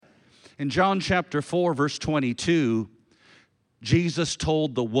In John chapter 4, verse 22, Jesus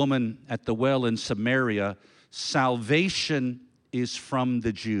told the woman at the well in Samaria, salvation is from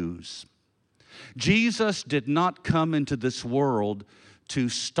the Jews. Jesus did not come into this world to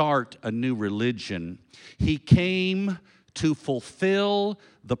start a new religion. He came to fulfill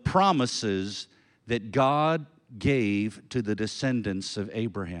the promises that God gave to the descendants of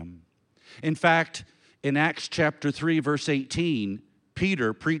Abraham. In fact, in Acts chapter 3, verse 18,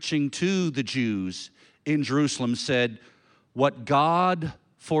 Peter, preaching to the Jews in Jerusalem, said, what God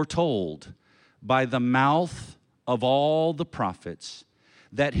foretold by the mouth of all the prophets,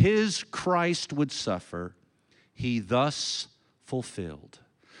 that his Christ would suffer, he thus fulfilled.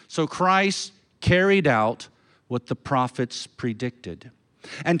 So Christ carried out what the prophets predicted.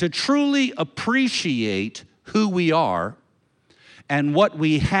 And to truly appreciate who we are and what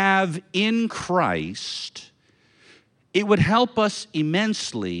we have in Christ, it would help us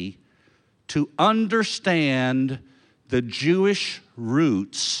immensely to understand the Jewish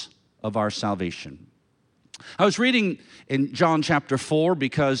roots of our salvation. I was reading in John chapter 4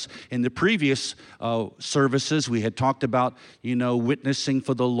 because in the previous services we had talked about, witnessing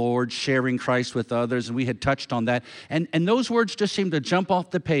for the Lord, sharing Christ with others, and we had touched on that. And those words just seemed to jump off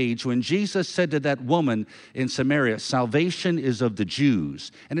the page when Jesus said to that woman in Samaria, salvation is of the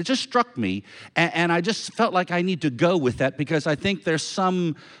Jews. And it just struck me, and I just felt like I need to go with that because I think there's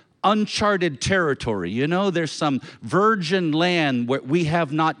some uncharted territory. There's some virgin land where we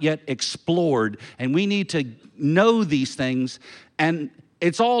have not yet explored, and we need to know these things. And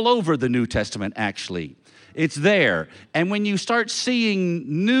it's all over the New Testament, actually. It's there. And when you start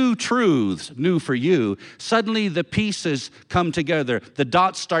seeing new truths, new for you, suddenly the pieces come together. The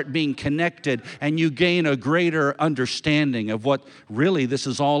dots start being connected, and you gain a greater understanding of what really this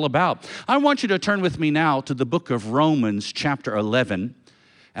is all about. I want you to turn with me now to the book of Romans, chapter 11.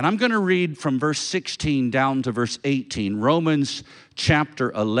 And I'm going to read from verse 16 down to verse 18. Romans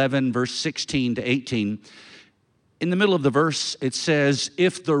chapter 11, verse 16 to 18. In the middle of the verse, it says,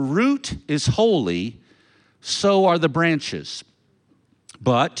 if the root is holy, so are the branches.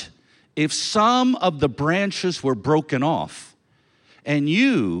 But if some of the branches were broken off, and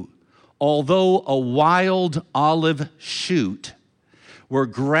you, although a wild olive shoot, were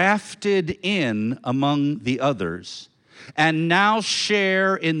grafted in among the others, and now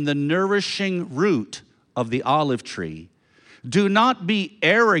share in the nourishing root of the olive tree, do not be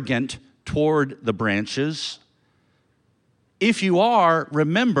arrogant toward the branches. If you are,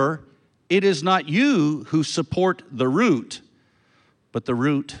 remember, it is not you who support the root, but the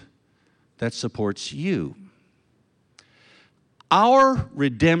root that supports you. Our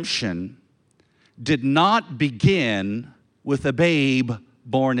redemption did not begin with a babe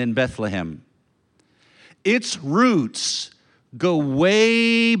born in Bethlehem. Its roots go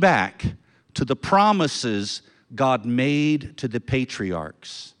way back to the promises God made to the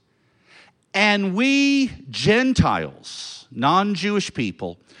patriarchs. And we Gentiles, non-Jewish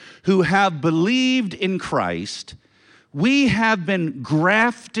people, who have believed in Christ, we have been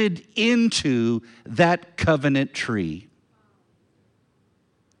grafted into that covenant tree.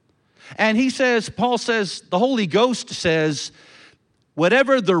 And Paul says, the Holy Ghost says,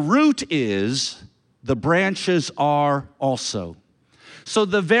 whatever the root is, the branches are also. So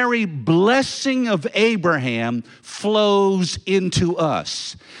the very blessing of Abraham flows into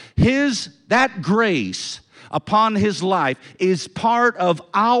us. That grace upon his life is part of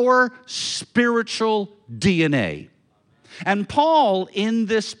our spiritual DNA. And Paul, in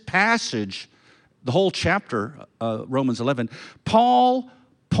this passage, the whole chapter, Romans 11, Paul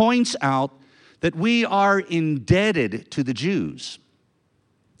points out that we are indebted to the Jews.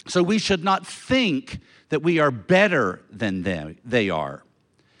 So we should not think that we are better than they are.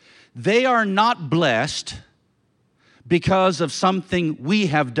 They are not blessed because of something we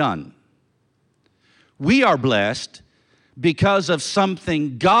have done. We are blessed because of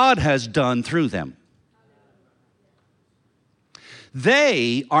something God has done through them.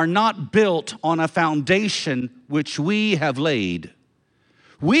 They are not built on a foundation which we have laid.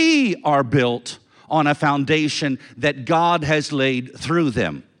 We are built on a foundation that God has laid through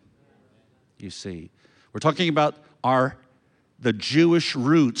them. You see, we're talking about the Jewish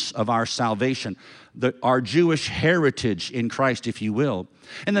roots of our salvation, our Jewish heritage in Christ, if you will.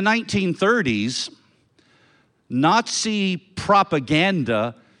 In the 1930s, Nazi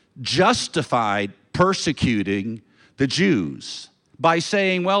propaganda justified persecuting the Jews by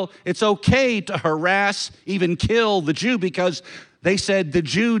saying, well, it's okay to harass, even kill the Jew because they said the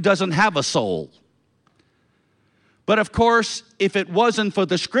Jew doesn't have a soul. But of course, if it wasn't for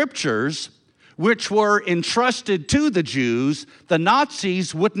the scriptures, which were entrusted to the Jews, the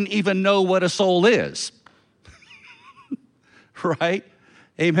Nazis wouldn't even know what a soul is. Right?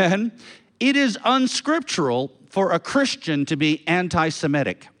 Amen? It is unscriptural for a Christian to be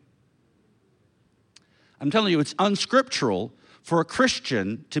anti-Semitic. I'm telling you, it's unscriptural for a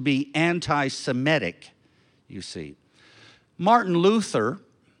Christian to be anti-Semitic, you see. Martin Luther,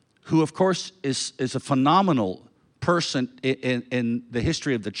 who of course is a phenomenal person in the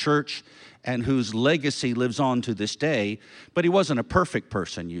history of the church and whose legacy lives on to this day, but he wasn't a perfect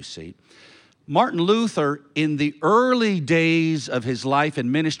person, you see. Martin Luther, in the early days of his life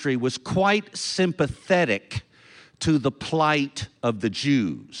and ministry, was quite sympathetic to the plight of the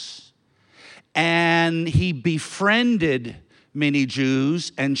Jews. And he befriended many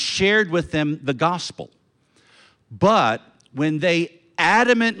Jews and shared with them the gospel. But when they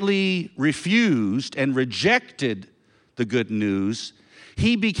adamantly refused and rejected the good news,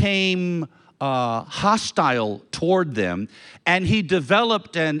 he became hostile toward them, and he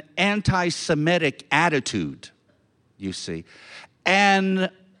developed an anti-Semitic attitude, you see. And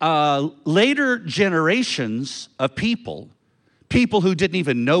later generations of people who didn't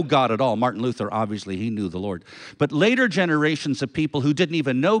even know God at all, Martin Luther, obviously, he knew the Lord, but later generations of people who didn't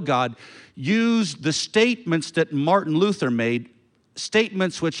even know God used the statements that Martin Luther made,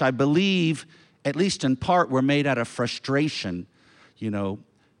 statements which I believe, at least in part, were made out of frustration, you know,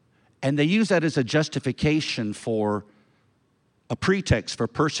 and they use that as a justification for a pretext for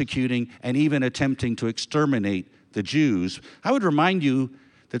persecuting and even attempting to exterminate the Jews. I would remind you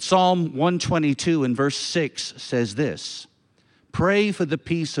that Psalm 122 in verse 6 says this: "Pray for the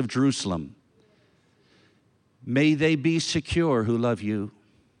peace of Jerusalem. May they be secure who love you."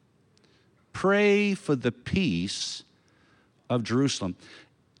 Pray for the peace of Jerusalem.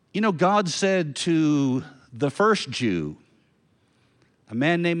 You know, God said to the first Jew, a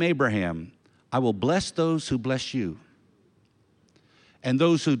man named Abraham, "I will bless those who bless you, and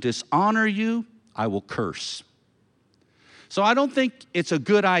those who dishonor you, I will curse." So I don't think it's a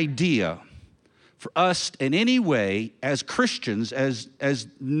good idea for us in any way as Christians, as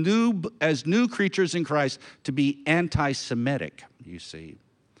new creatures in Christ, to be anti-Semitic, you see.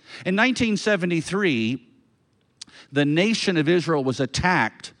 In 1973, the nation of Israel was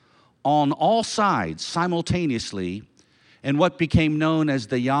attacked on all sides simultaneously in what became known as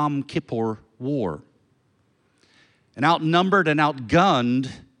the Yom Kippur War. And outnumbered and outgunned,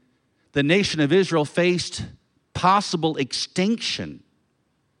 the nation of Israel faced possible extinction.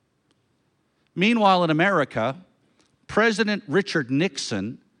 Meanwhile, in America, President Richard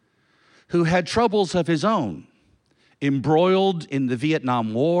Nixon, who had troubles of his own, embroiled in the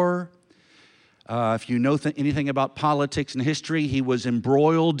Vietnam War. If you know anything about politics and history, he was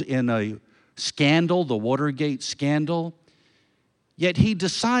embroiled in a scandal, the Watergate scandal. Yet he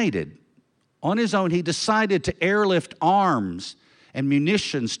decided, on his own, he decided to airlift arms and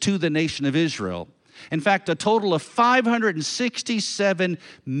munitions to the nation of Israel. In fact, a total of 567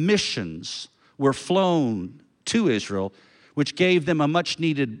 missions were flown to Israel, which gave them a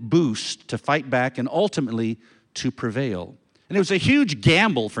much-needed boost to fight back and ultimately to prevail. And it was a huge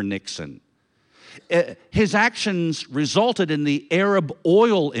gamble for Nixon. His actions resulted in the Arab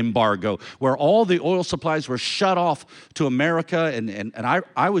oil embargo, where all the oil supplies were shut off to America. And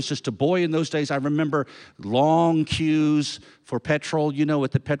I was just a boy in those days. I remember long queues for petrol, you know,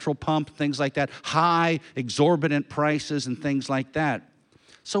 at the petrol pump, things like that, high, exorbitant prices and things like that.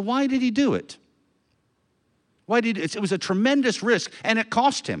 So why did he do it? It was a tremendous risk, and it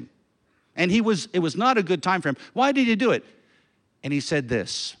cost him. And it was not a good time for him. Why did he do it? And he said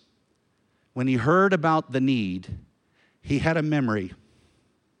this: when he heard about the need, he had a memory.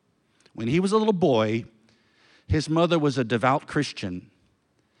 When he was a little boy, his mother was a devout Christian,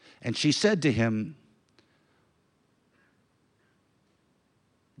 and she said to him,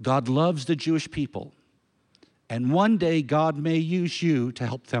 "God loves the Jewish people, and one day God may use you to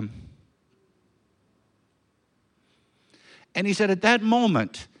help them." And he said at that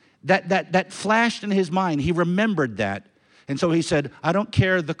moment, that flashed in his mind. He remembered that. And so he said, "I don't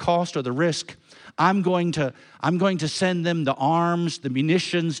care the cost or the risk. I'm going to send them the arms, the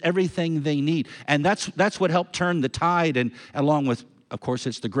munitions, everything they need." And that's what helped turn the tide. And along with, of course,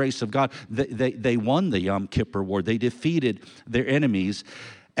 it's the grace of God. They won the Yom Kippur War. They defeated their enemies.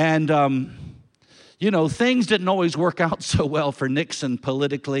 And you know, things didn't always work out so well for Nixon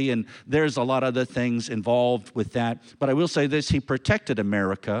politically, and there's a lot of other things involved with that. But I will say this: he protected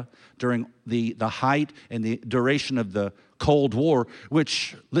America during the height and the duration of the Cold War,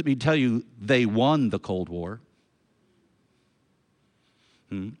 which, let me tell you, they won the Cold War.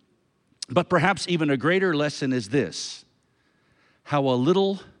 But perhaps even a greater lesson is this: how a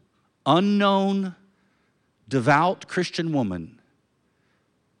little unknown, devout Christian woman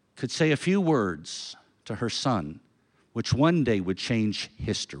could say a few words to her son, which one day would change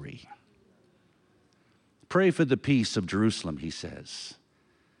history. Pray for the peace of Jerusalem, he says.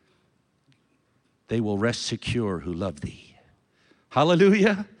 They will rest secure who love thee.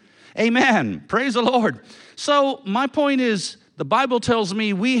 Hallelujah. Amen. Praise the Lord. So my point is, the Bible tells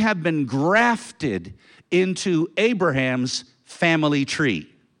me we have been grafted into Abraham's family tree.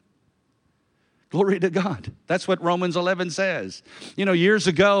 Glory to God. That's what Romans 11 says. You know, years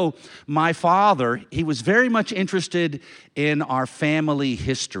ago, my father, he was very much interested in our family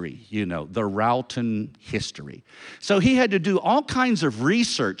history, you know, the Roughton history. So he had to do all kinds of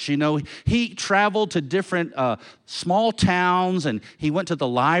research. You know, he traveled to different small towns, and he went to the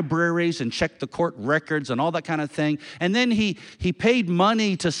libraries and checked the court records and all that kind of thing. And then he paid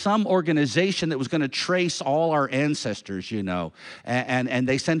money to some organization that was going to trace all our ancestors, you know, and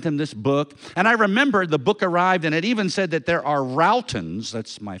they sent him this book. And I remember the book arrived, and it even said that there are Roughtons,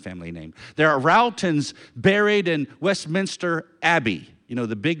 that's my family name, there are Roughtons buried in Westminster Abbey, you know,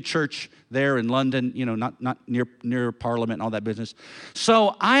 the big church there in London, you know, not near Parliament and all that business.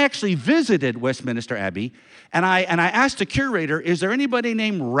 So I actually visited Westminster Abbey, and I asked the curator, is there anybody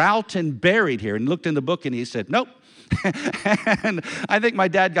named Roughton buried here? And looked in the book, and he said, nope. And I think my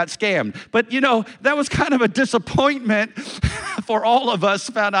dad got scammed. But, you know, that was kind of a disappointment for all of us.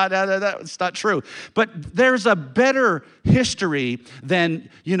 Found out that's not true. But there's a better history than,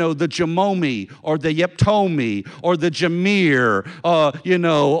 you know, the Jamomi or the Yeptomi or the Jameer, you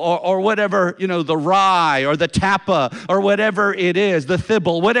know, or whatever, you know, the Rye or the Tapa or whatever it is, the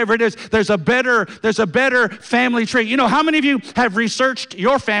Thibble, whatever it is. There's a better family tree. You know, how many of you have researched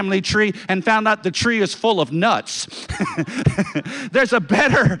your family tree and found out the tree is full of nuts? There's a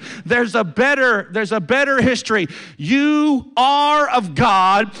better history. You are of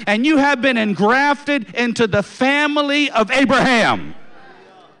God, and you have been engrafted into the family of Abraham.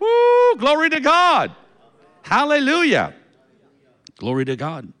 Woo, glory to God. Hallelujah. Glory to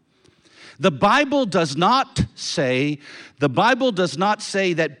God. The Bible does not say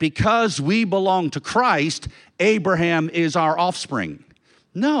that because we belong to Christ, Abraham is our offspring.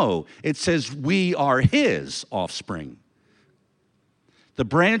 No, it says we are his offspring. The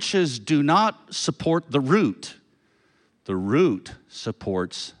branches do not support the root. The root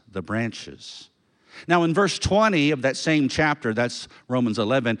supports the branches. Now, in verse 20 of that same chapter, that's Romans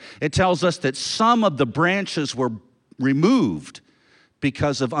 11, it tells us that some of the branches were removed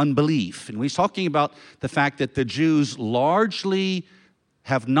because of unbelief. And he's talking about the fact that the Jews largely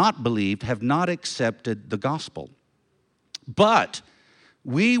have not believed, have not accepted the gospel. But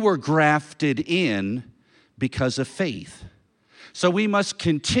we were grafted in because of faith. So we must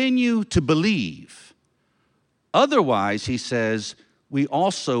continue to believe. Otherwise, he says, we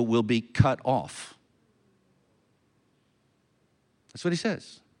also will be cut off. That's what he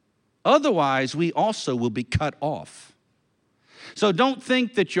says. Otherwise, we also will be cut off. So don't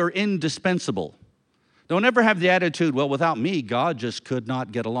think that you're indispensable. Don't ever have the attitude, well, without me, God just could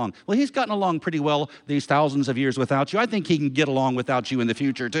not get along. Well, he's gotten along pretty well these thousands of years without you. I think he can get along without you in the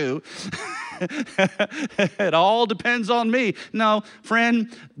future, too. It all depends on me. No,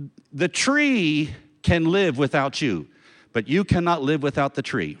 friend, the tree can live without you, but you cannot live without the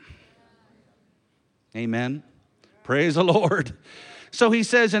tree. Amen. Praise the Lord. So he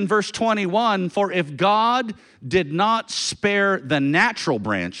says in verse 21, for if God did not spare the natural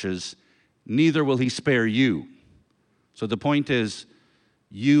branches, neither will he spare you. So the point is,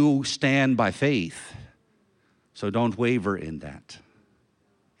 you stand by faith. So don't waver in that.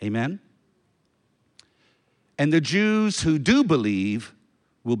 Amen? And the Jews who do believe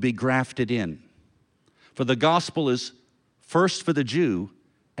will be grafted in. For the gospel is first for the Jew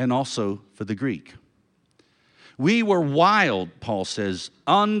and also for the Greek. We were wild, Paul says,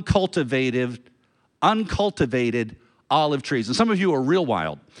 uncultivated olive trees. And some of you are real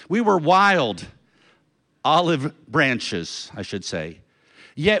wild. We were wild olive branches, I should say.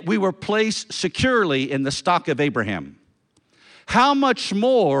 Yet we were placed securely in the stock of Abraham. How much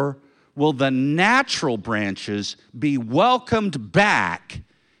more will the natural branches be welcomed back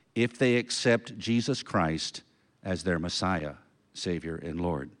if they accept Jesus Christ as their Messiah, Savior, and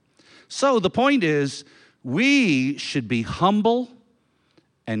Lord? So the point is, we should be humble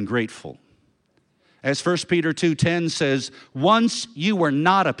and grateful. As 1 Peter 2:10 says, once you were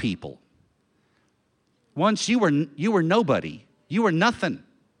not a people. Once you were nobody. You were nothing.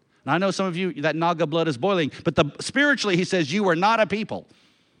 And I know some of you, that Naga blood is boiling, but spiritually he says you were not a people.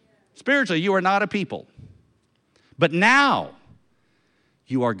 Spiritually, you are not a people. But now,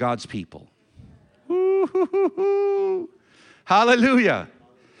 you are God's people. Woo-hoo-hoo-hoo. Hallelujah.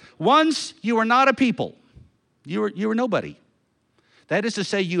 Once you were not a people. You were nobody. That is to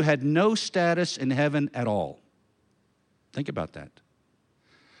say, you had no status in heaven at all. Think about that.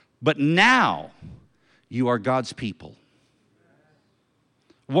 But now you are God's people.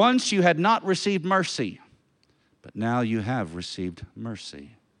 Once you had not received mercy, but now you have received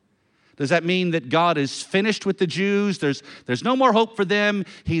mercy. Does that mean that God is finished with the Jews? There's no more hope for them.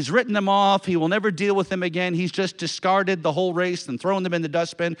 He's written them off. He will never deal with them again. He's just discarded the whole race and thrown them in the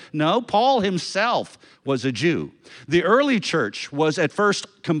dustbin. No, Paul himself was a Jew. The early church was at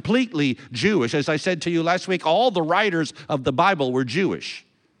first completely Jewish. As I said to you last week, all the writers of the Bible were Jewish,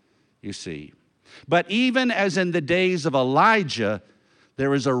 you see. But even as in the days of Elijah,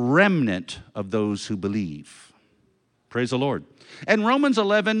 there is a remnant of those who believe. Praise the Lord. And Romans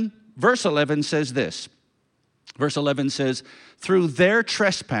 11, verse 11 says this. Verse 11 says, through their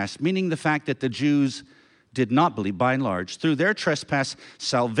trespass, meaning the fact that the Jews did not believe, by and large, through their trespass,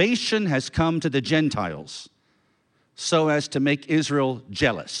 salvation has come to the Gentiles, so as to make Israel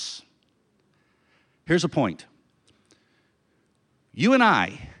jealous. Here's a point. You and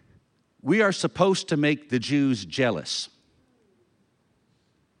I, we are supposed to make the Jews jealous,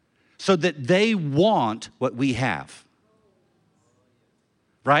 so that they want what we have.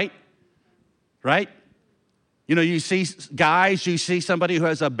 Right? Right? You know, you see guys, you see somebody who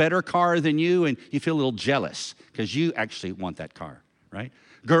has a better car than you, and you feel a little jealous because you actually want that car, right?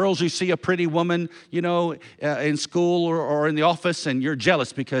 Girls, you see a pretty woman, you know, in school or in the office, and you're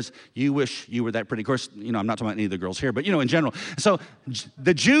jealous because you wish you were that pretty. Of course, you know, I'm not talking about any of the girls here, but, you know, in general. So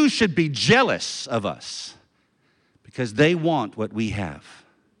the Jews should be jealous of us because they want what we have.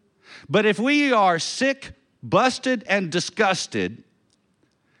 But if we are sick, busted, and disgusted,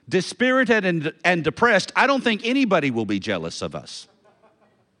 dispirited and depressed, I don't think anybody will be jealous of us.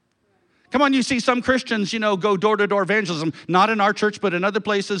 Come on, you see some Christians, you know, go door-to-door evangelism, not in our church, but in other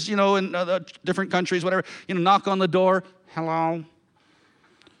places, you know, in other different countries, whatever, you know, knock on the door. Hello.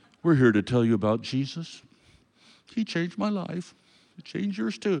 We're here to tell you about Jesus. He changed my life. He changed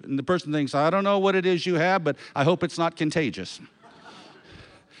yours too. And the person thinks, I don't know what it is you have, but I hope it's not contagious.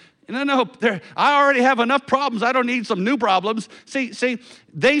 No, I already have enough problems. I don't need some new problems. See,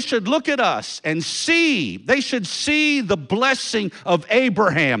 they should look at us and see. They should see the blessing of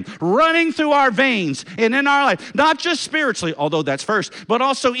Abraham running through our veins and in our life. Not just spiritually, although that's first, but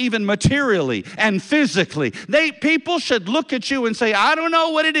also even materially and physically. People should look at you and say, I don't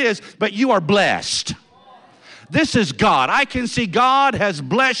know what it is, but you are blessed. This is God. I can see God has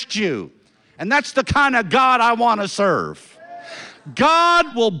blessed you. And that's the kind of God I want to serve.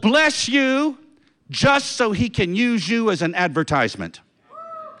 God will bless you just so he can use you as an advertisement.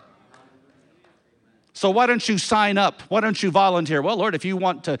 So why don't you sign up? Why don't you volunteer? Well, Lord, if you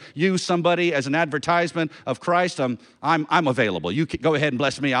want to use somebody as an advertisement of Christ, I'm available. You can go ahead and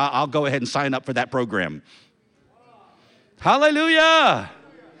bless me. I'll go ahead and sign up for that program. Hallelujah.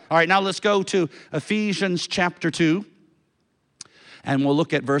 All right, now let's go to Ephesians chapter 2, and we'll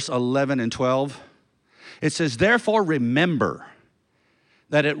look at verse 11 and 12. It says, therefore remember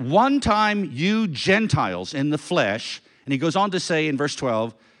that at one time you Gentiles in the flesh, and he goes on to say in verse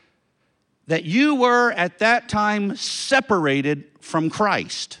 12, that you were at that time separated from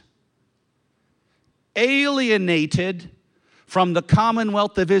Christ, alienated from the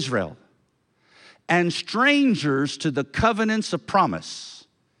commonwealth of Israel, and strangers to the covenants of promise,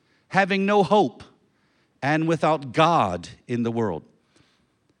 having no hope and without God in the world.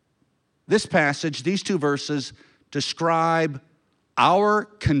 This passage, these two verses, describe our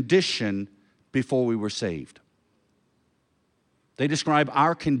condition before we were saved. They describe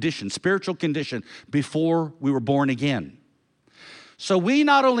our condition, spiritual condition, before we were born again. So we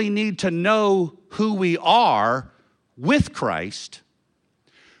not only need to know who we are with Christ,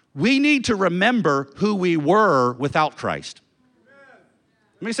 we need to remember who we were without Christ.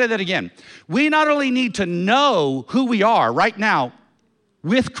 Let me say that again. We not only need to know who we are right now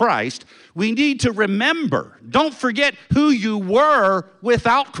with Christ, we need to remember. Don't forget who you were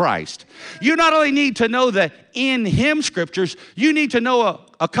without Christ. You not only need to know the in him scriptures, you need to know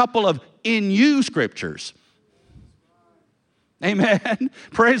a couple of in you scriptures. Amen.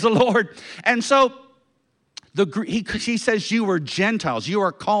 Praise the Lord. And so he says you were Gentiles. You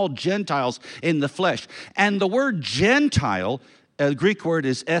are called Gentiles in the flesh. And the word Gentile, the Greek word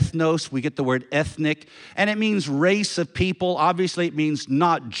is ethnos. We get the word ethnic, and it means race of people. Obviously, it means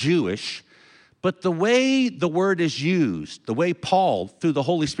not Jewish. But the way the word is used, the way Paul, through the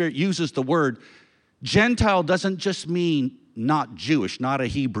Holy Spirit, uses the word, Gentile doesn't just mean not Jewish, not a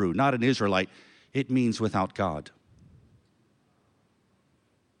Hebrew, not an Israelite. It means without God.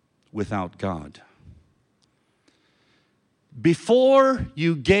 Without God. before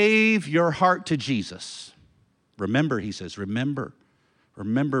you gave your heart to Jesus, remember, he says, remember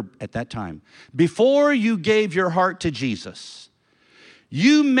at that time, before you gave your heart to Jesus,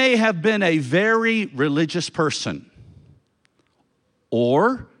 you may have been a very religious person,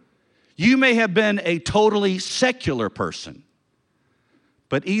 or you may have been a totally secular person.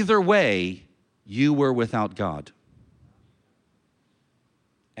 But either way, you were without God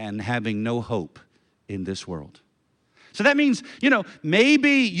and having no hope in this world. So that means,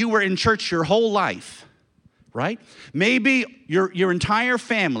 maybe you were in church your whole life, right? Maybe your entire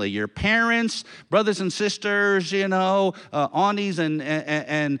family, your parents, brothers and sisters, aunties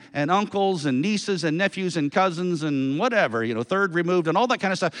and uncles and nieces and nephews and cousins and whatever, third removed and all that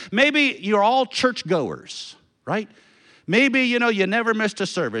kind of stuff. Maybe you're all churchgoers, right? Maybe, you never missed a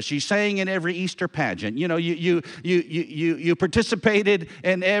service. You sang in every Easter pageant. You participated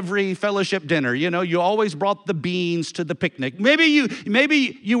in every fellowship dinner. You always brought the beans to the picnic. Maybe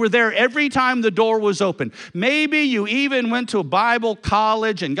you were there every time the door was open. Maybe you even went to a Bible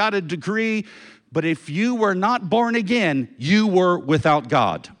college and got a degree. But if you were not born again, you were without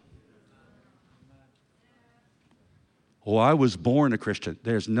God. Oh, I was born a Christian.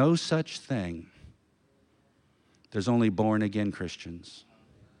 There's no such thing. There's only born-again Christians.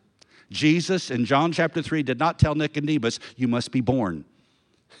 Jesus, in John chapter 3, did not tell Nicodemus, you must be born.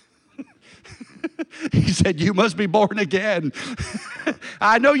 He said, you must be born again.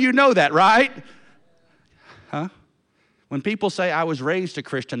 I know you know that, right? Huh? When people say, I was raised a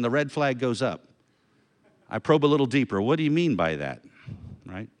Christian, the red flag goes up. I probe a little deeper. What do you mean by that?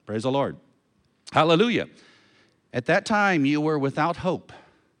 Right? Praise the Lord. Hallelujah. At that time, you were without hope.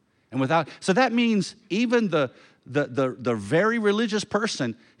 So that means even the very religious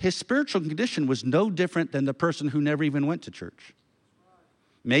person, his spiritual condition was no different than the person who never even went to church.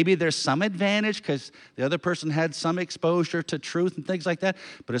 Maybe there's some advantage because the other person had some exposure to truth and things like that.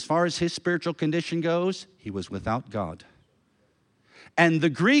 But as far as his spiritual condition goes, he was without God. And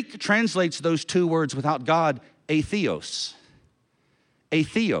the Greek translates those two words, without God, atheos.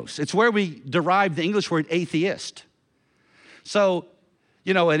 Atheos. It's where we derive the English word atheist. So,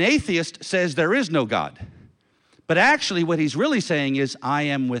 an atheist says there is no God. But actually what he's really saying is, I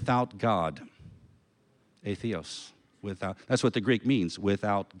am without God. Atheos. That's what the Greek means,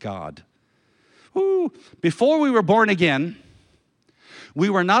 without God. Ooh. Before we were born again, we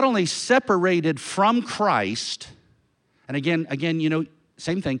were not only separated from Christ, and again,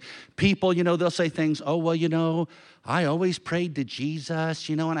 same thing. People, they'll say things, oh, well, I always prayed to Jesus,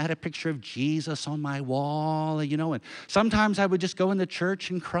 and I had a picture of Jesus on my wall, and sometimes I would just go into church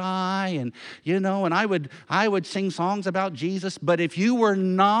and cry, and I would sing songs about Jesus. But if you were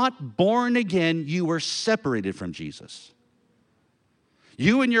not born again, you were separated from Jesus.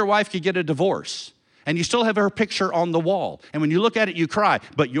 You and your wife could get a divorce, and you still have her picture on the wall. And when you look at it, you cry,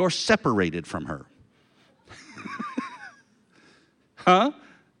 but you're separated from her. Huh?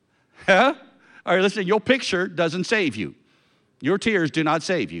 Huh? All right, listen, your picture doesn't save you. Your tears do not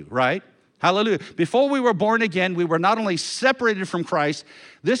save you, right? Hallelujah. Before we were born again, we were not only separated from Christ,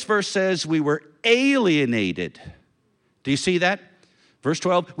 this verse says we were alienated. Do you see that? Verse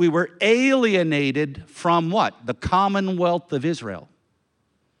 12, we were alienated from what? The commonwealth of Israel.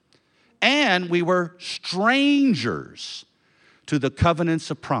 And we were strangers to the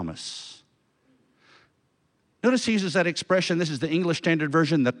covenants of promise. Notice he uses that expression. This is the English Standard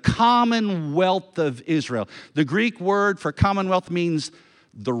Version, the commonwealth of Israel. The Greek word for commonwealth means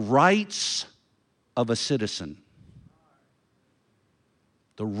the rights of a citizen.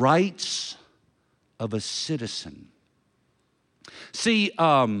 The rights of a citizen. See,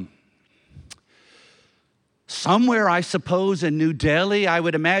 somewhere, I suppose, in New Delhi, I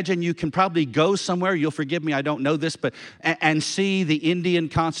would imagine you can probably go somewhere, you'll forgive me, I don't know this, but and see the Indian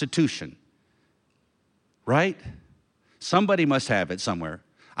Constitution. Right? Somebody must have it somewhere.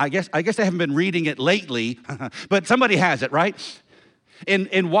 I guess I haven't been reading it lately, but somebody has it, right?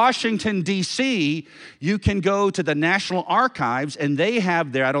 In Washington, D.C., you can go to the National Archives, and they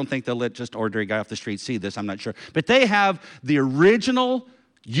have there, I don't think they'll let just ordinary guy off the street see this, I'm not sure, but they have the original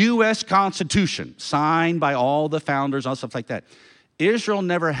U.S. Constitution signed by all the founders, all stuff like that. Israel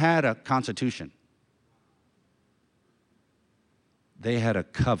never had a constitution. They had a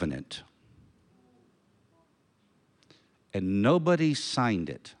covenant. And nobody signed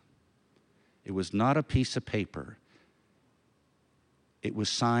it. It was not a piece of paper. It was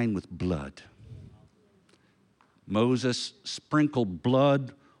signed with blood. Moses sprinkled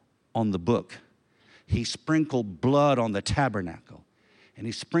blood on the book. He sprinkled blood on the tabernacle. And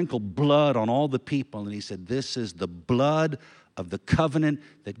he sprinkled blood on all the people. And he said, this is the blood of the covenant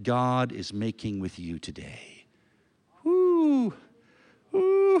that God is making with you today. Woo!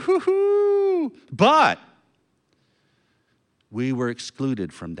 Woo-hoo-hoo. But we were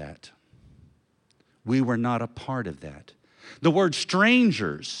excluded from that. We were not a part of that. The word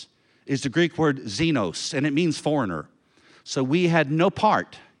strangers is the Greek word xenos, and it means foreigner. So we had no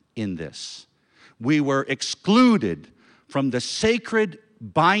part in this. We were excluded from the sacred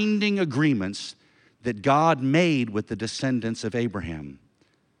binding agreements that God made with the descendants of Abraham.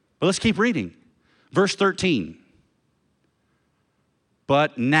 But let's keep reading. Verse 13.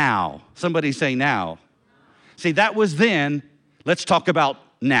 But now. Somebody say now. See, that was then. Let's talk about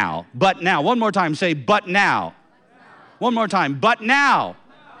now. But now. One more time. Say, but now. One more time. But now.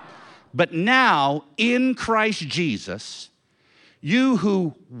 But now, in Christ Jesus, you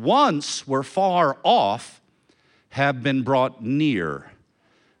who once were far off have been brought near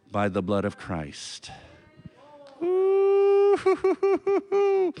by the blood of Christ. Ooh.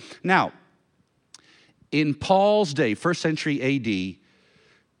 Now, in Paul's day, first century AD,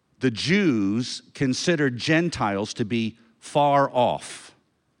 the Jews considered Gentiles to be far off.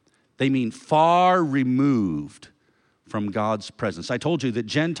 They mean far removed from God's presence. I told you that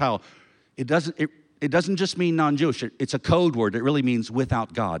Gentile, it doesn't just mean non-Jewish. It's a code word. It really means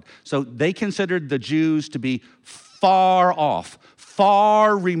without God. So they considered the Jews to be far off,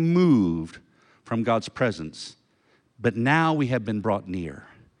 far removed from God's presence. But now we have been brought near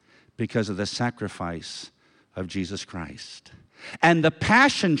because of the sacrifice of Jesus Christ. And the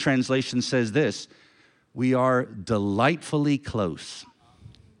Passion Translation says this: we are delightfully close.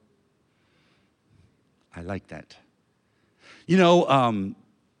 I like that. You know,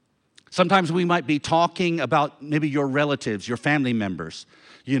 sometimes we might be talking about maybe your relatives, your family members.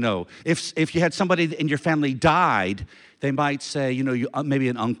 You know, if you had somebody in your family died, they might say, you know, maybe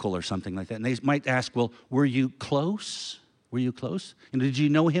an uncle or something like that. And they might ask, well, were you close? Were you close? You know, did you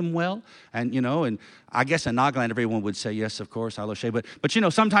know him well? And, you know, and I guess in Nagaland, everyone would say, yes, of course, Aloshe. But you know,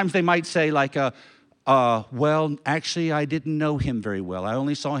 sometimes they might say like, well, actually, I didn't know him very well. I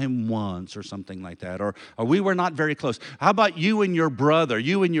only saw him once or something like that. Or we were not very close. How about you and your brother,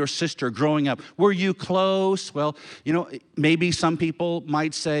 you and your sister growing up? Were you close? Well, you know, maybe some people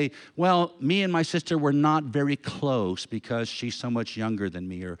might say, well, me and my sister were not very close because she's so much younger than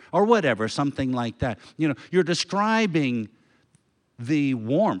me or whatever, something like that. You know, you're describing the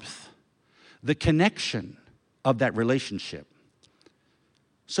warmth, the connection of that relationship.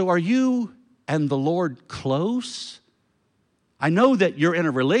 So are you and the Lord close? I know that you're in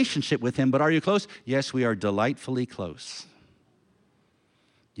a relationship with him, but are you close? Yes, we are delightfully close.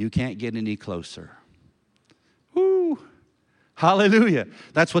 You can't get any closer. Woo! Hallelujah.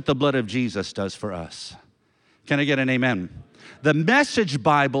 That's what the blood of Jesus does for us. Can I get an amen? The Message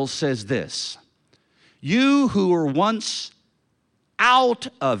Bible says this: you who were once out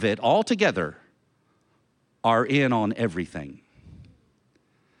of it altogether are in on everything.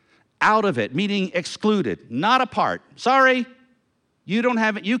 Out of it, meaning excluded, not a part. Sorry, you don't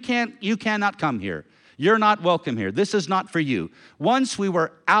have it. You cannot come here. You're not welcome here. This is not for you. Once we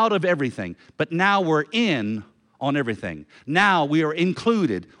were out of everything, but now we're in on everything. Now we are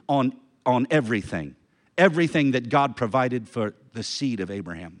included on everything. Everything that God provided for the seed of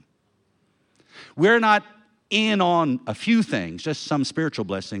Abraham. We're not in on a few things, just some spiritual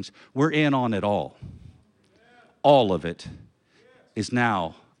blessings. We're in on it all. All of it is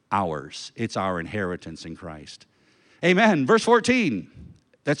now ours. It's our inheritance in Christ. Amen. Verse 14.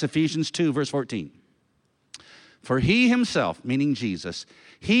 That's Ephesians 2, verse 14. For he himself, meaning Jesus,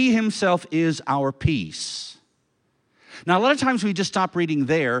 he himself is our peace. Now, a lot of times we just stop reading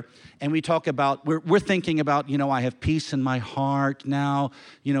there and we talk about, we're thinking about, you know, I have peace in my heart now.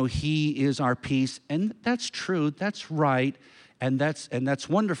 You know, he is our peace. And that's true. That's right. And that's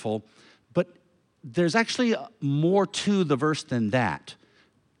wonderful. But there's actually more to the verse than that.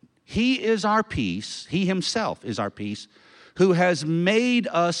 He is our peace. He himself is our peace, who has made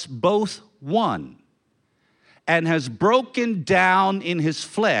us both one and has broken down in his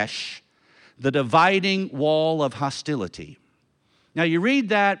flesh the dividing wall of hostility. Now you read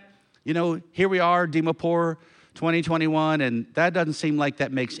that, you know, here we are, Dimapur 2021, and that doesn't seem like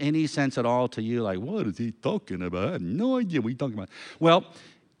that makes any sense at all to you. Like, what is he talking about? I have no idea what he's talking about. Well,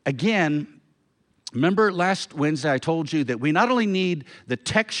 again, remember last Wednesday I told you that we not only need the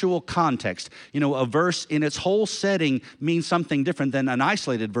textual context, you know, a verse in its whole setting means something different than an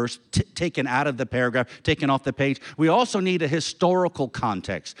isolated verse taken out of the paragraph, taken off the page. We also need a historical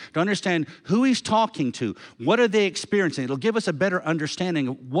context to understand who he's talking to. What are they experiencing? It'll give us a better understanding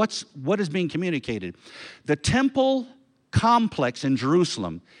of what is being communicated. The temple complex in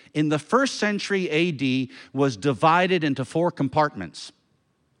Jerusalem in the first century AD was divided into 4 compartments.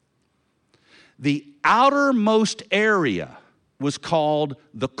 The outermost area was called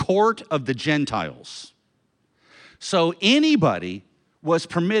the court of the Gentiles. So anybody was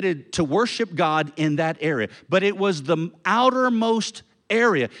permitted to worship God in that area, but it was the outermost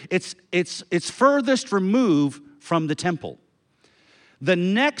area. It's furthest removed from the temple. The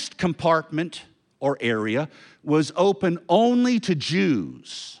next compartment or area was open only to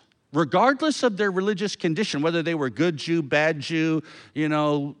Jews, regardless of their religious condition, whether they were good Jew, bad Jew,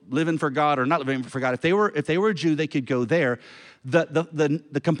 living for God or not living for God. If they were a Jew, they could go there.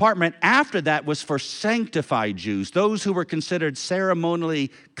 The compartment after that was for sanctified Jews, those who were considered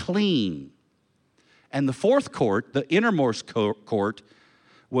ceremonially clean. And the fourth court, the innermost court,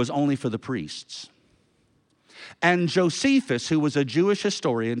 was only for the priests. And Josephus, who was a Jewish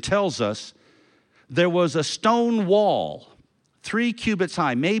historian, tells us there was a stone wall, 3 cubits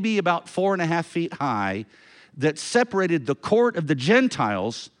high, maybe about 4.5 feet high, that separated the court of the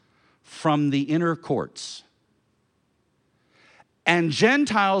Gentiles from the inner courts. And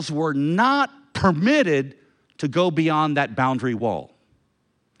Gentiles were not permitted to go beyond that boundary wall.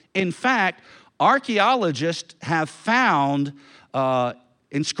 In fact, archaeologists have found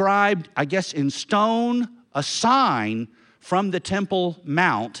inscribed, I guess in stone, a sign from the Temple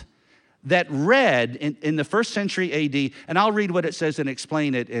Mount that read in the 1st century AD, and I'll read what it says and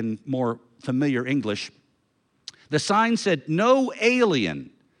explain it in more familiar English. The sign said, "No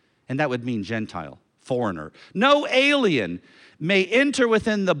alien," and that would mean Gentile, foreigner. "No alien may enter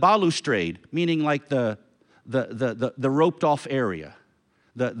within the balustrade," meaning like the roped off area,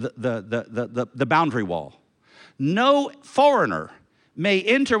 the boundary wall. "No foreigner may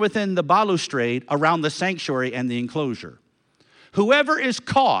enter within the balustrade around the sanctuary and the enclosure. Whoever is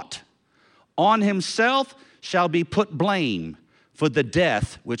caught on himself shall be put blame for the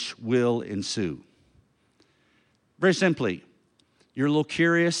death which will ensue." Very simply, you're a little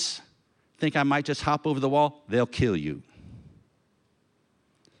curious, think I might just hop over the wall? They'll kill you.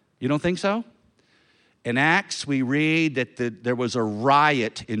 You don't think so? In Acts, we read that there was a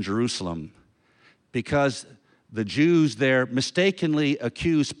riot in Jerusalem because the Jews there mistakenly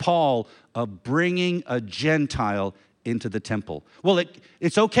accused Paul of bringing a Gentile into the temple. Well,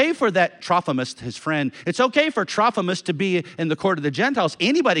 it's okay for that Trophimus, his friend, it's okay for Trophimus to be in the court of the Gentiles.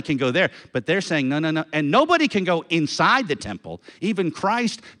 Anybody can go there, but they're saying no. And nobody can go inside the temple. Even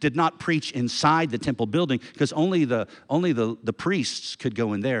Christ did not preach inside the temple building because only the priests could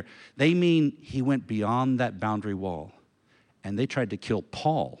go in there. They mean he went beyond that boundary wall, and they tried to kill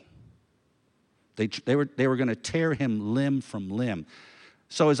Paul. They were going to tear him limb from limb.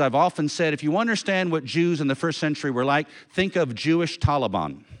 So as I've often said, if you understand what Jews in the 1st century were like, think of Jewish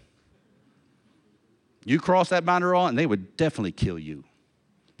Taliban. You cross that boundary wall and they would definitely kill you.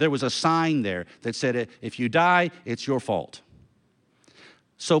 There was a sign there that said, if you die, it's your fault.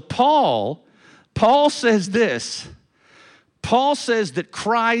 So Paul says this. Paul says that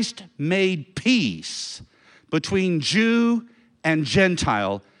Christ made peace between Jew and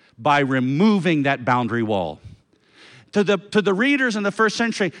Gentile by removing that boundary wall. To the readers in the 1st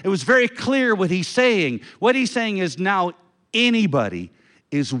century, it was very clear what he's saying. What he's saying is now anybody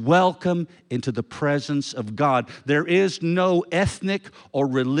is welcome into the presence of God. There is no ethnic or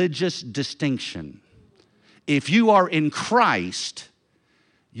religious distinction. If you are in Christ,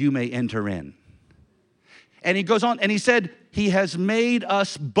 you may enter in. And he goes on and he said, he has made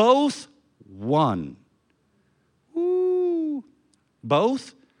us both one. Ooh.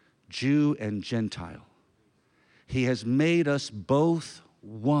 Both Jew and Gentile. He has made us both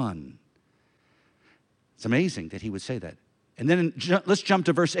one. It's amazing that he would say that. And then let's jump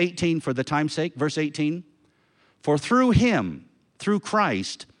to verse 18 for the time's sake. Verse 18. For through him, through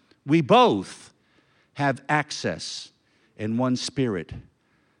Christ, we both have access in one spirit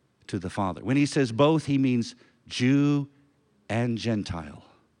to the Father. When he says both, he means Jew and Gentile.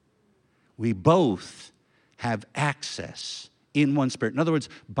 We both have access in one spirit. In other words,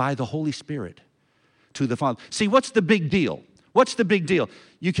 by the Holy Spirit to the Father. See, what's the big deal? What's the big deal?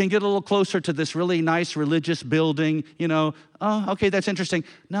 You can get a little closer to this really nice religious building, oh, okay, that's interesting.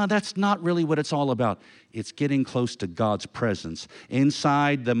 No, that's not really what it's all about. It's getting close to God's presence.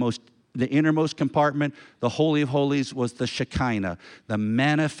 Inside the innermost compartment, the Holy of Holies, was the Shekinah, the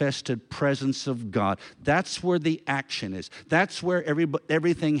manifested presence of God. That's where the action is. That's where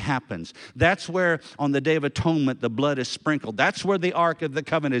everything happens. That's where on the Day of Atonement, the blood is sprinkled. That's where the Ark of the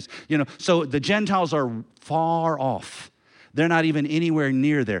Covenant is. So the Gentiles are far off. They're not even anywhere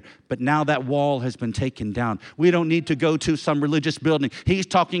near there. But now that wall has been taken down. We don't need to go to some religious building. He's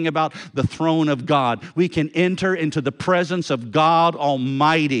talking about the throne of God. We can enter into the presence of God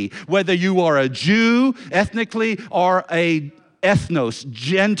Almighty. Whether you are a Jew ethnically or a ethnos,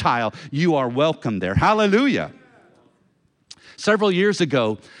 Gentile, you are welcome there. Hallelujah. Several years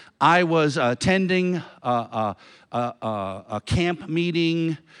ago, I was attending a camp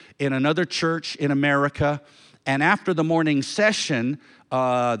meeting in another church in America, and after the morning session,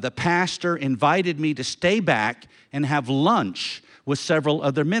 the pastor invited me to stay back and have lunch with several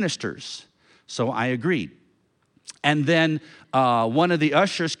other ministers. So I agreed. And then one of the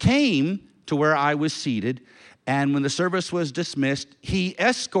ushers came to where I was seated, and when the service was dismissed, he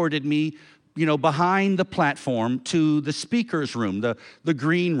escorted me, behind the platform to the speaker's room, the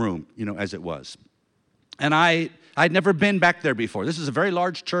green room, as it was. And I'd never been back there before. This is a very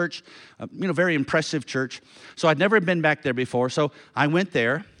large church, very impressive church. So I'd never been back there before. So I went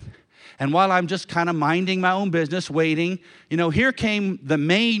there, and while I'm just kind of minding my own business, waiting, here came the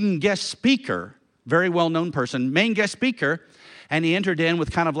main guest speaker, very well-known person, main guest speaker, and he entered in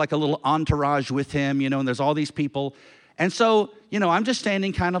with kind of like a little entourage with him, and there's all these people. And so, I'm just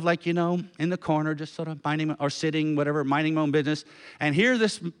standing kind of like, in the corner, just sort of minding my own business. And here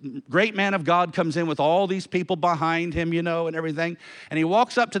this great man of God comes in with all these people behind him, and everything. And he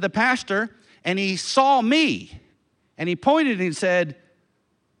walks up to the pastor, and he saw me. And he pointed and he said,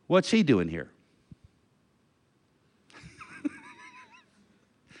 "What's he doing here?"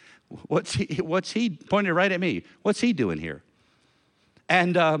 What's he pointed right at me? What's he doing here?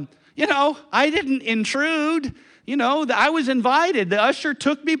 And, I didn't intrude. I was invited. The usher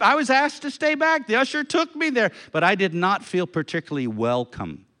took me. I was asked to stay back. The usher took me there. But I did not feel particularly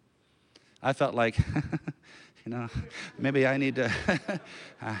welcome. I felt like, maybe I need to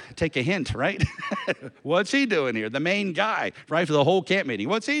take a hint, right? What's he doing here? The main guy, right, for the whole camp meeting.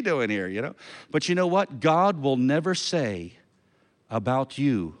 What's he doing here, But you know what? God will never say about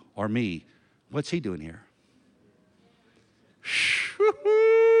you or me, what's he doing here?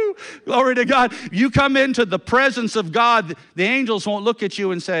 Glory to God. You come into the presence of God, the angels won't look at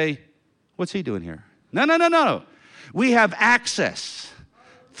you and say, what's he doing here? No. We have access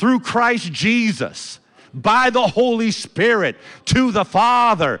through Christ Jesus by the Holy Spirit to the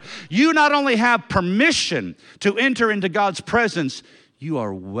Father. You not only have permission to enter into God's presence, you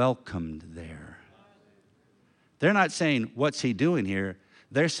are welcomed there. They're not saying, what's he doing here?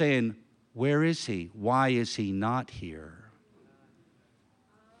 They're saying, where is he? Why is he not here?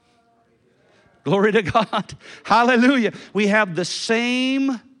 Glory to God. Hallelujah. We have the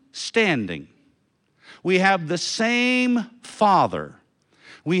same standing. We have the same Father.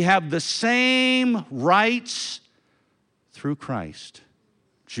 We have the same rights through Christ,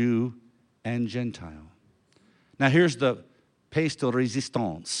 Jew and Gentile. Now here's the pièce de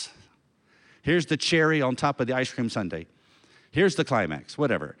résistance. Here's the cherry on top of the ice cream sundae. Here's the climax,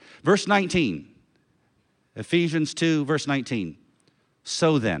 whatever. Verse 19, Ephesians 2, verse 19.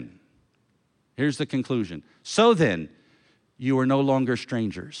 So then, here's the conclusion. So then, you are no longer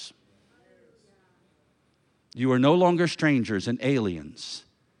strangers. You are no longer strangers and aliens,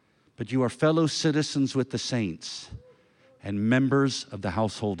 but you are fellow citizens with the saints and members of the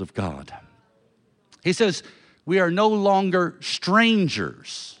household of God. He says, we are no longer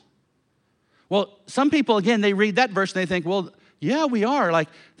strangers. Well, some people, again, they read that verse and they think, well, yeah, we are. Like,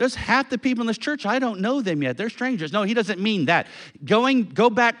 there's half the people in this church, I don't know them yet. They're strangers. No, he doesn't mean that.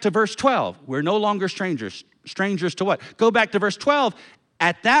 Go back to verse 12. We're no longer strangers. Strangers to what? Go back to verse 12.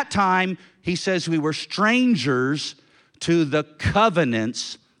 At that time, he says we were strangers to the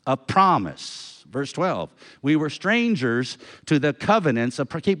covenants of promise. Verse 12. We were strangers to the covenants of,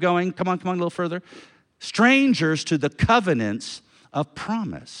 keep going. Come on, a little further. Strangers to the covenants of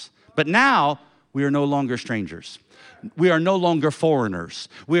promise. But now, we are no longer strangers. We are no longer foreigners.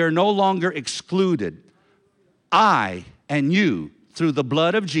 We are no longer excluded. I and you, through the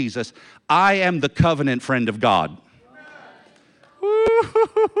blood of Jesus, I am the covenant friend of God.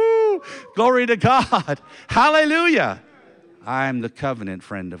 Woo-hoo-hoo-hoo. Glory to God. Hallelujah. I am the covenant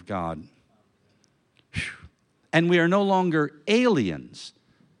friend of God. Whew. And we are no longer aliens.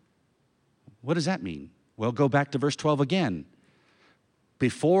 What does that mean? Well, go back to verse 12 again.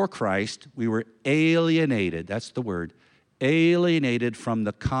 Before Christ, we were alienated. That's the word. Alienated from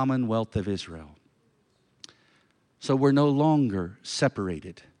the commonwealth of Israel. So we're no longer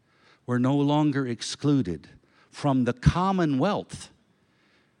separated. We're no longer excluded from the commonwealth.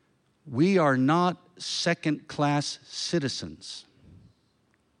 We are not second-class citizens.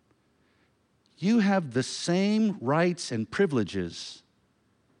 You have the same rights and privileges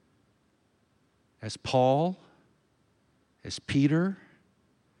as Paul, as Peter,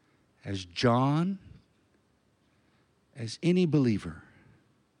 as John, as any believer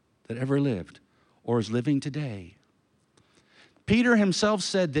that ever lived or is living today. Peter himself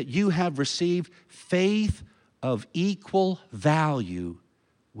said that you have received faith of equal value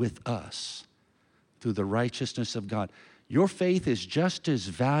with us through the righteousness of God. Your faith is just as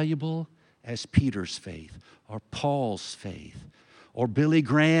valuable as Peter's faith or Paul's faith or Billy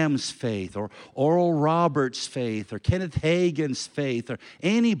Graham's faith or Oral Roberts' faith or Kenneth Hagin's faith or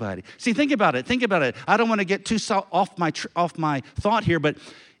anybody. See, think about it. Think about it. I don't want to get too off my thought here, but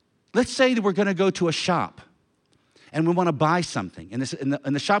let's say that we're going to go to a shop and we want to buy something. And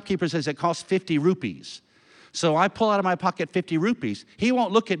the shopkeeper says it costs 50 rupees. So I pull out of my pocket 50 rupees. He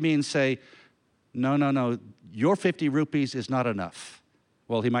won't look at me and say, no, your 50 rupees is not enough.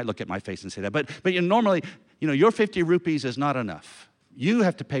 Well, he might look at my face and say that. But normally, your 50 rupees is not enough. You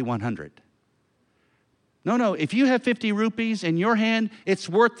have to pay 100. No, if you have 50 rupees in your hand, it's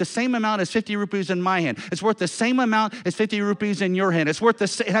worth the same amount as 50 rupees in my hand. It's worth the same amount as 50 rupees in your hand. It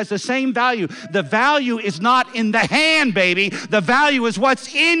has the same value. The value is not in the hand, baby. The value is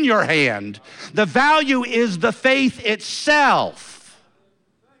what's in your hand. The value is the faith itself.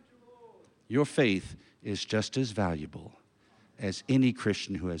 Your faith is just as valuable as any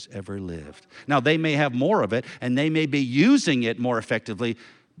Christian who has ever lived. Now, they may have more of it, and they may be using it more effectively,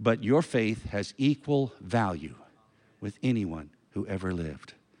 but your faith has equal value with anyone who ever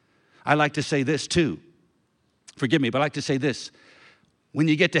lived. I like to say this too. Forgive me, but I like to say this. When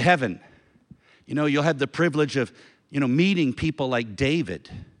you get to heaven, you'll have the privilege of, meeting people like David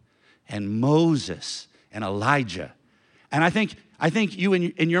and Moses and Elijah. And I think you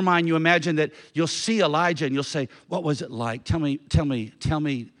in your mind, you imagine that you'll see Elijah and you'll say, what was it like? Tell me,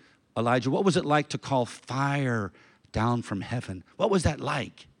 Elijah, what was it like to call fire down from heaven? What was that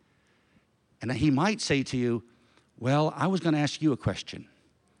like? And he might say to you, well, I was going to ask you a question.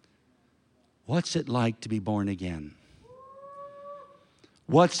 What's it like to be born again?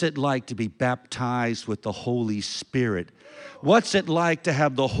 What's it like to be baptized with the Holy Spirit? What's it like to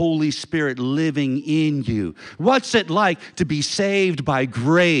have the Holy Spirit living in you? What's it like to be saved by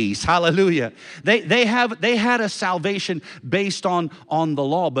grace? Hallelujah. They had a salvation based on the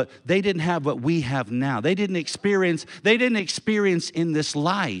law, but they didn't have what we have now. They didn't experience in this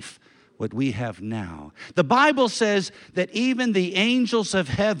life what we have now. The Bible says that even the angels of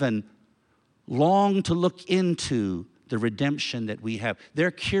heaven long to look into the redemption that we have.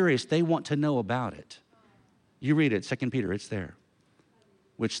 They're curious. They want to know about it. You read it, 2 Peter, it's there.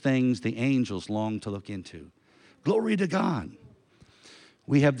 Which things the angels long to look into. Glory to God.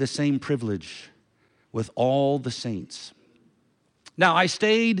 We have the same privilege with all the saints. Now,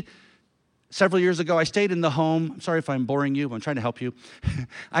 several years ago, I stayed in the home. I'm sorry if I'm boring you, but I'm trying to help you.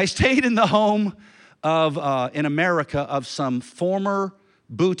 I stayed in the home in America of some former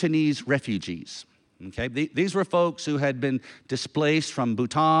Bhutanese refugees. Okay, these were folks who had been displaced from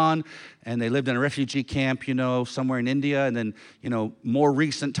Bhutan, and they lived in a refugee camp, somewhere in India, and then, more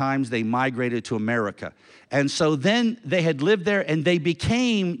recent times they migrated to America. And so then they had lived there, and they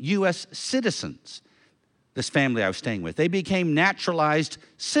became U.S. citizens. This family I was staying with, they became naturalized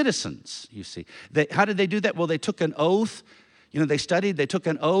citizens, you see. How did they do that? Well, they took an oath. They studied, they took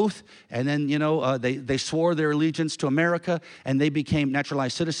an oath, and then, they swore their allegiance to America, and they became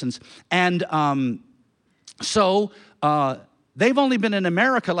naturalized citizens. And so they've only been in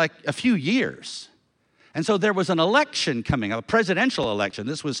America like a few years. And so there was an election coming, a presidential election.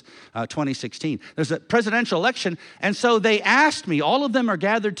 This was 2016. There's a presidential election, and so they asked me, all of them are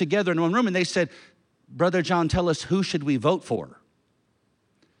gathered together in one room, and they said, Brother John, tell us, who should we vote for?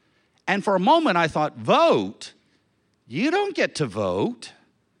 And for a moment I thought, vote? You don't get to vote.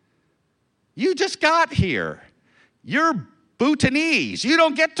 You just got here. You're Bhutanese. You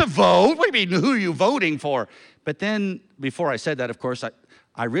don't get to vote. What do you mean, who are you voting for? But then, before I said that, of course,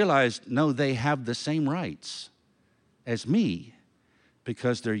 I realized, no, they have the same rights as me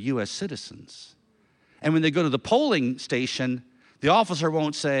because they're U.S. citizens. And when they go to the polling station, the officer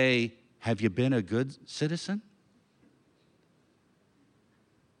won't say, have you been a good citizen?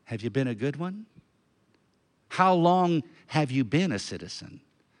 Have you been a good one? How long have you been a citizen?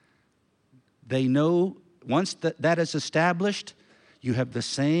 They know once that is established, you have the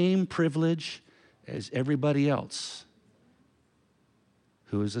same privilege as everybody else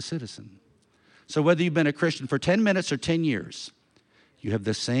who is a citizen. So whether you've been a Christian for 10 minutes or 10 years, you have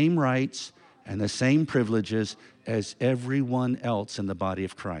the same rights and the same privileges as everyone else in the body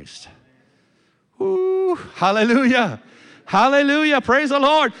of Christ. Ooh, hallelujah. Hallelujah. Praise the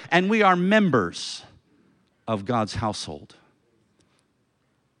Lord. And we are members of God's household.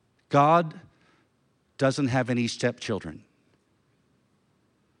 God doesn't have any stepchildren.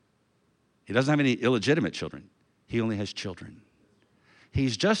 He doesn't have any illegitimate children. He only has children.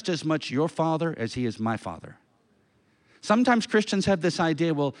 He's just as much your father as he is my father. Sometimes Christians have this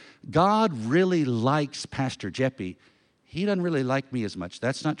idea, well, God really likes Pastor Jeppy. He doesn't really like me as much.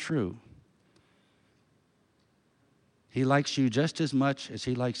 That's not true. He likes you just as much as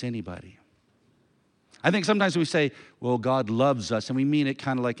he likes anybody. I think sometimes we say, well, God loves us, and we mean it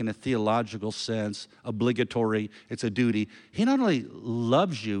kind of like in a theological sense, obligatory, it's a duty. He not only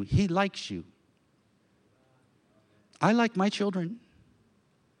loves you, he likes you. I like my children.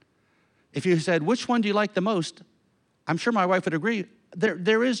 If you said, which one do you like the most? I'm sure my wife would agree.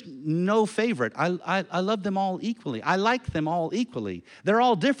 There is no favorite. I love them all equally. I like them all equally. They're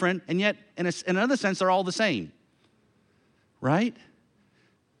all different, and yet, in another sense, they're all the same. Right?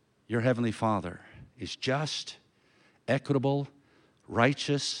 Your Heavenly Father is just, equitable,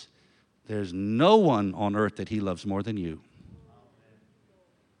 righteous. There's no one on earth that he loves more than you.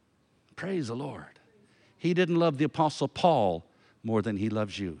 Praise the Lord. He didn't love the Apostle Paul more than he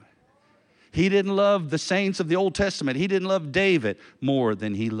loves you. He didn't love the saints of the Old Testament. He didn't love David more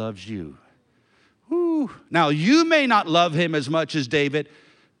than he loves you. Whew. Now, you may not love him as much as David,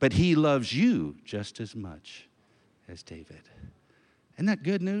 but he loves you just as much as David. Isn't that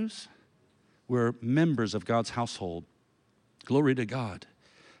good news? We're members of God's household. Glory to God.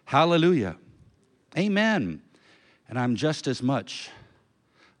 Hallelujah. Amen. And I'm just as much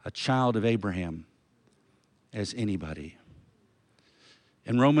a child of Abraham as anybody.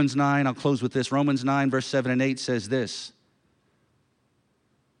 In Romans 9, I'll close with this. Romans 9, verse 7 and 8 says this.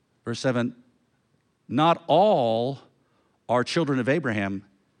 Verse 7, not all are children of Abraham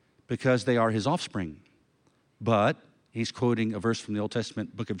because they are his offspring. But, he's quoting a verse from the Old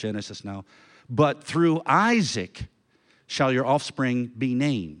Testament book of Genesis now, but through Isaac shall your offspring be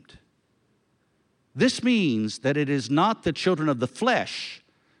named. This means that it is not the children of the flesh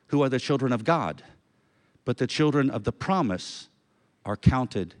who are the children of God, but the children of the promise are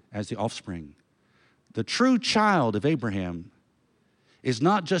counted as the offspring. The true child of Abraham is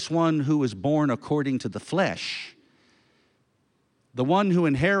not just one who is born according to the flesh. The one who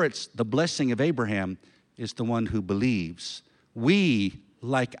inherits the blessing of Abraham is the one who believes. We,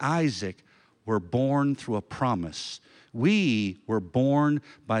 like Isaac, were born through a promise. We were born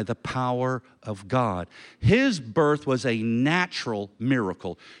by the power of God. His birth was a natural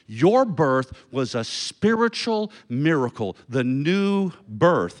miracle. Your birth was a spiritual miracle, the new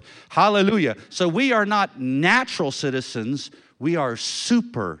birth. Hallelujah. So we are not natural citizens. We are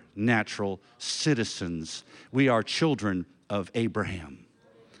supernatural citizens. We are children of Abraham.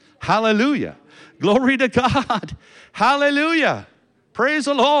 Hallelujah. Glory to God. Hallelujah. Praise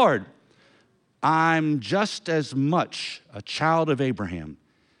the Lord. I'm just as much a child of Abraham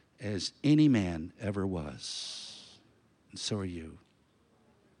as any man ever was. And so are you.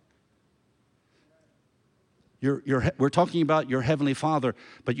 We're talking about your Heavenly Father,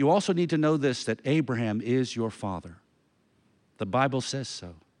 but you also need to know this, that Abraham is your father. The Bible says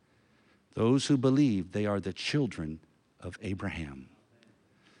so. Those who believe, they are the children of Abraham.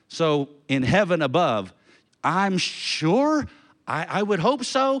 So in heaven above, I'm sure, I would hope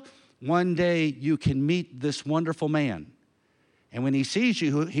so, one day you can meet this wonderful man. And when he sees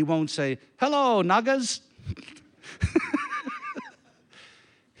you, he won't say, hello, Nagas.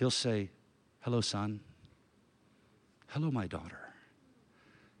 He'll say, hello, son. Hello, my daughter.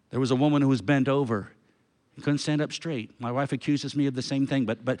 There was a woman who was bent over. Couldn't stand up straight. My wife accuses me of the same thing,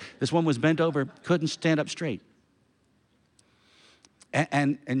 but this woman was bent over, couldn't stand up straight.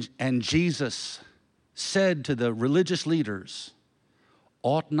 And Jesus said to the religious leaders,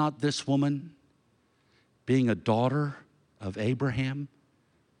 ought not this woman, being a daughter of Abraham,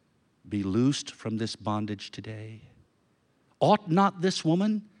 be loosed from this bondage today? Ought not this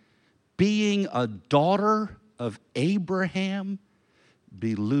woman, being a daughter of Abraham,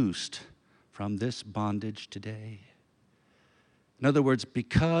 be loosed from this bondage today? In other words,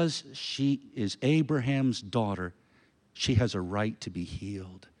 because she is Abraham's daughter, she has a right to be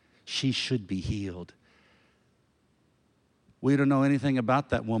healed. She should be healed. We don't know anything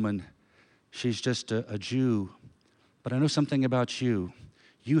about that woman. She's just a Jew. But I know something about you.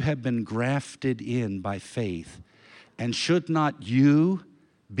 You have been grafted in by faith. And should not you,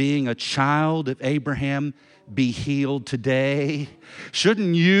 being a child of Abraham, be healed today?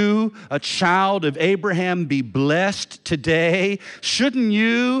 Shouldn't you, a child of Abraham, be blessed today? Shouldn't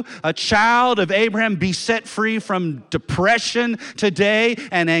you, a child of Abraham, be set free from depression today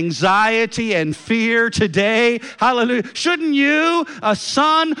and anxiety and fear today? Hallelujah. Shouldn't you, a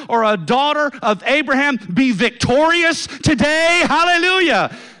son or a daughter of Abraham, be victorious today?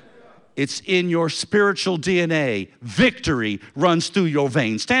 Hallelujah. It's in your spiritual DNA. Victory runs through your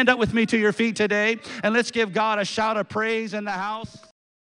veins. Stand up with me to your feet today, and let's give God a shout of praise in the house.